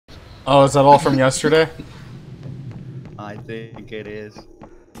Oh, is that all from yesterday? I think it is.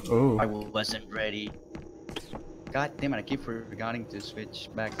 Ooh. I wasn't ready. God damn it, I keep forgetting to switch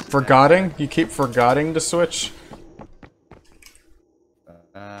back to Forgetting? You keep forgetting to switch?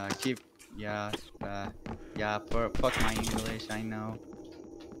 yeah, fuck my English, I know.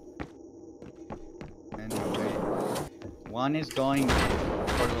 Anyway, one is going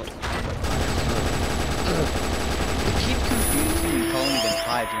for the you keep confusing and calling them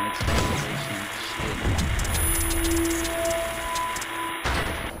pipes when it's ventilation.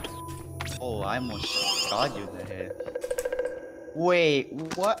 Shit. Oh, I almost shot you in the head. Wait,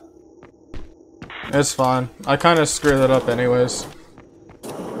 what? It's fine. I kind of screwed it up anyways.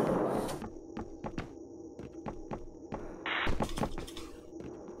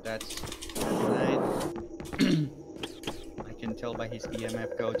 That's right. I can tell by his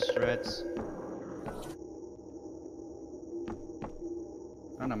EMF code threats.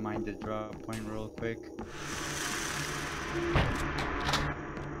 I'm gonna mind the drop point real quick.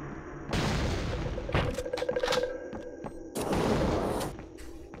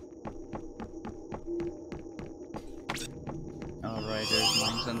 Alright, there's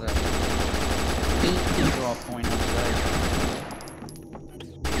mines on the drop point outside.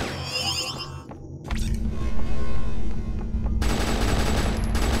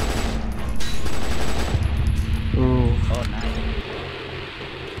 Ooh. Oh, nice.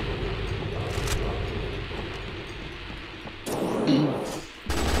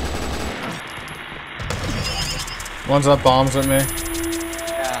 One's up bombs at me.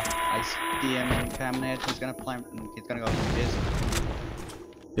 Yeah, I see him in cabinet. He's gonna climb. He's gonna go for this.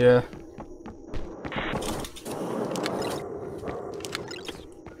 Yeah.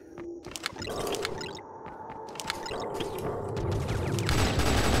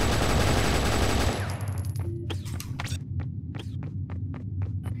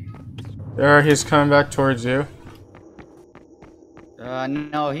 There, he's coming back towards you.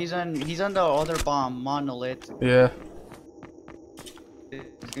 No, he's on the other bomb, monolith. Yeah.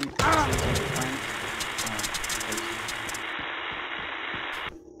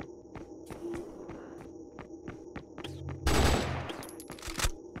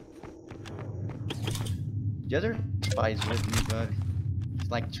 The other spy's with me, but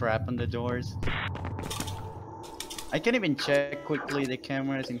it's like trapping the doors. I can't even check quickly the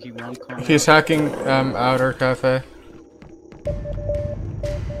cameras and he won't come He's out. hacking outer cafe.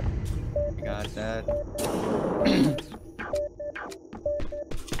 Got that.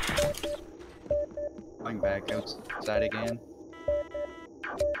 Going back outside again.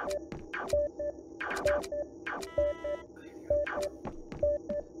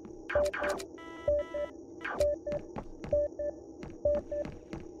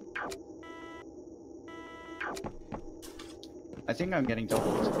 I think I'm getting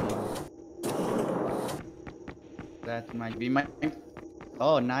double speed. That might be my...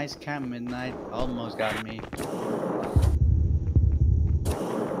 Oh, nice cam midnight. Almost got me.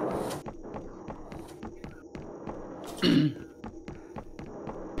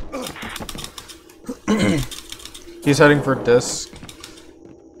 He's heading for disc.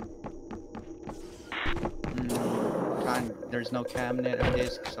 There's no cabinet or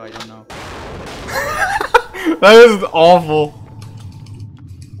disc, so I don't know. That is awful.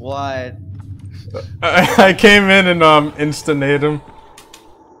 What? I came in and insta-nade him.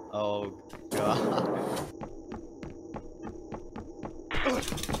 Oh god.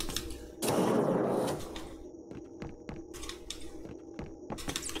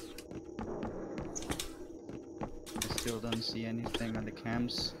 I still don't see anything on the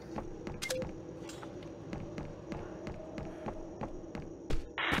cams.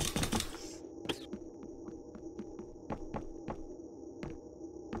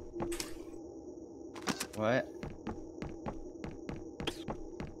 What?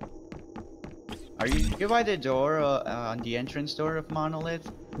 Are you by the door on the entrance door of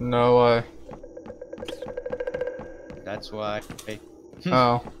Monolith? No way. That's why.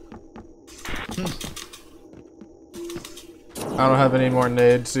 Oh. I don't have any more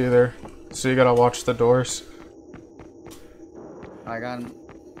nades either, so you gotta watch the doors. I think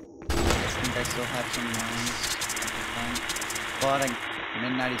I still have some mines. But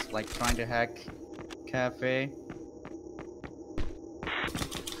Midnight is like trying to hack cafe.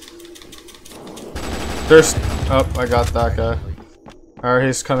 There's... Oh, I got that guy. Alright,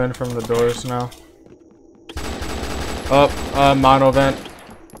 he's coming from the doors now. Oh, mono vent.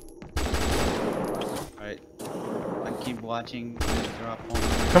 Alright. I keep watching. Drop home.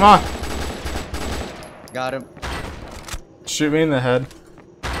 Come on! Got him. Shoot me in the head.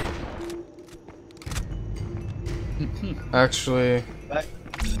 Actually... Back.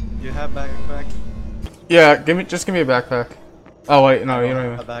 You have backpack? Yeah, just give me a backpack. Oh wait, no, I you don't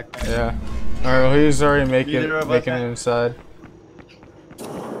don't have even. a backpack. Yeah. All right, well he's already Neither of us making it have- inside.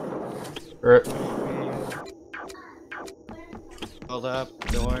 Right. Hold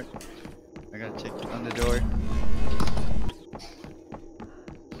up, door. I gotta check on the door.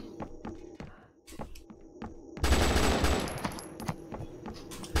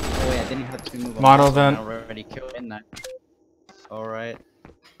 Oh wait, I didn't have to move a Model muscle and vent. I already killed in that. Alright.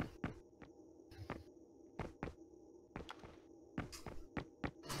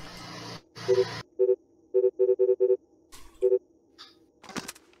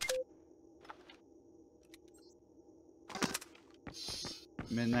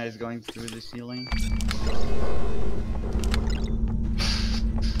 Midnight is going through the ceiling.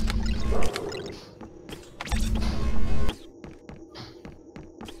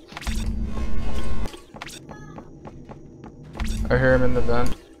 I hear him in the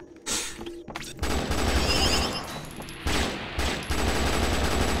vent.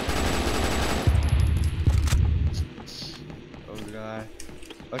 Oh god.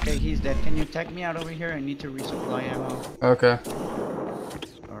 Okay, he's dead. Can you tag me out over here? I need to resupply ammo. Okay.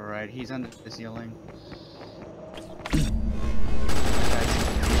 Alright, he's on the ceiling.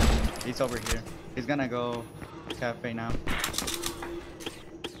 He's over here. He's gonna go cafe now.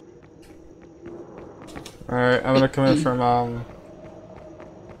 All right, I'm gonna come in from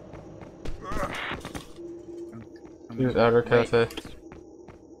his outer cafe.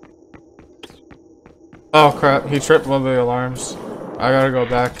 Oh crap! He tripped one of the alarms. I gotta go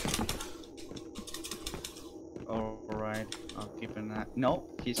back. Alright, I'll keep an eye.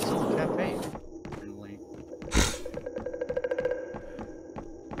 Nope, he's still in cafe. Apparently.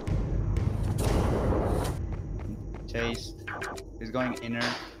 Chase. He's going inner.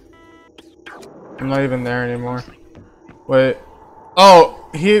 I'm not even there anymore. Wait. Oh,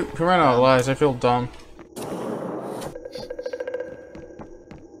 he ran out of lives. I feel dumb.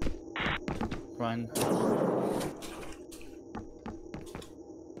 Run.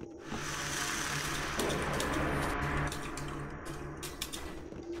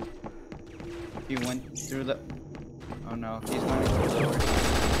 He went through the... Oh no, he's going through the doors.